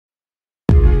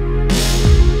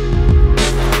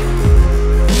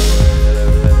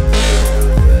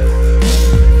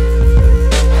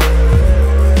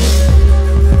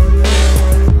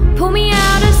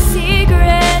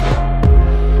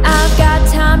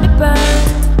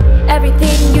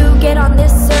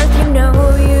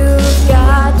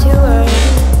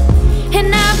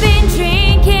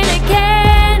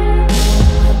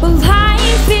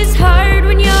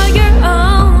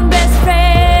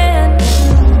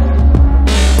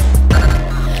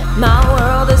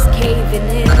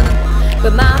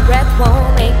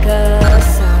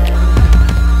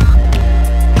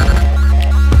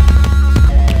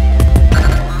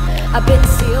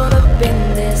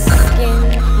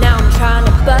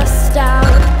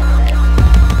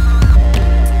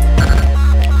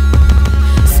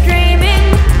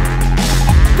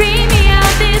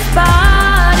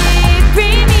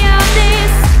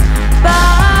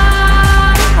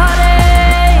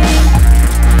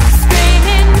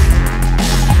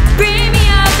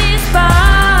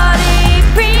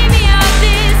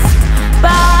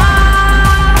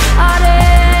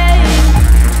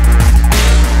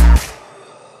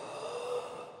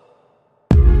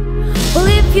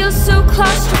feel so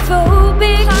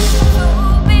claustrophobic.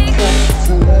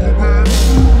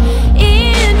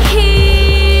 In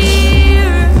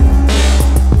here,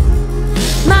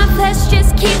 my flesh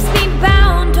just keeps me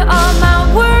bound to all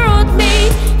my worldly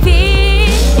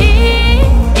fears.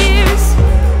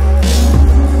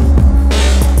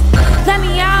 Let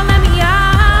me out, let me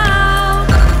out.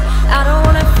 I don't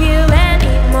wanna feel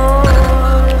anymore.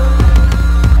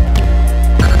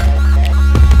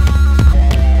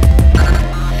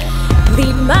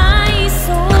 Lead my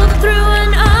soul through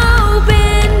an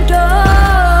open door,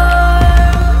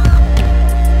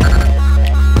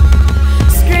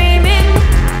 screaming,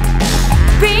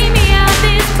 bring me out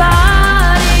this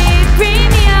body, bring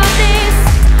me out this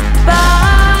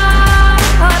body,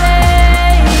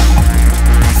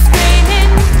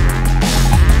 screaming,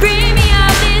 bring me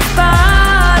out this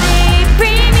body,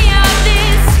 bring me out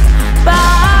this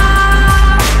body.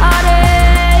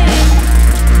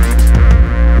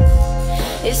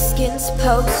 Is skin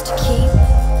supposed to keep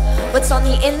what's on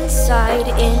the inside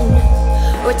in,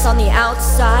 or what's on the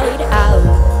outside out?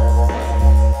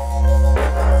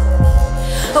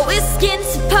 Oh, is skin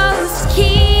supposed to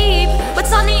keep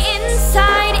what's on the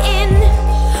inside in,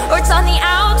 or it's on the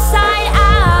outside?